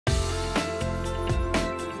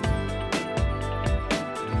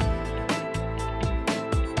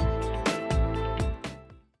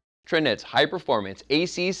TRENDnet's high-performance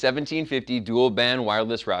AC1750 dual-band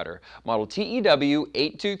wireless router, model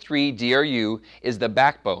TEW-823DRU, is the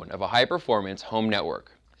backbone of a high-performance home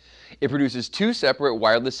network. It produces two separate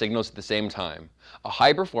wireless signals at the same time, a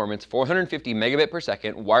high-performance 450 megabit per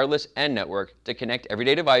second wireless N network to connect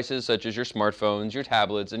everyday devices such as your smartphones, your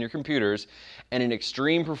tablets, and your computers, and an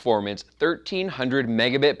extreme performance 1300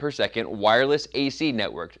 megabit per second wireless AC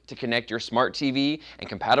network to connect your smart TV and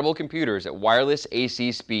compatible computers at wireless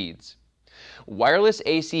AC speeds. Wireless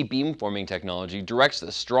AC beamforming technology directs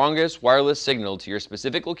the strongest wireless signal to your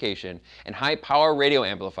specific location, and high-power radio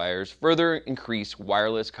amplifiers further increase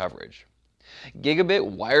wireless coverage. Gigabit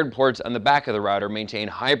wired ports on the back of the router maintain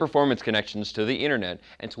high-performance connections to the internet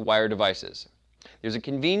and to wired devices. There's a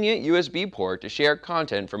convenient USB port to share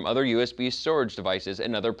content from other USB storage devices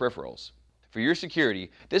and other peripherals. For your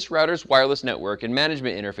security, this router's wireless network and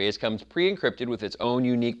management interface comes pre-encrypted with its own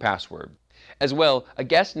unique password. As well, a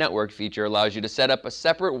guest network feature allows you to set up a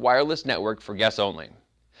separate wireless network for guests only.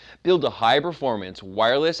 Build a high-performance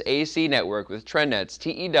wireless AC network with TRENDnet's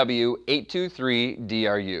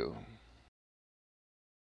TEW-823DRU.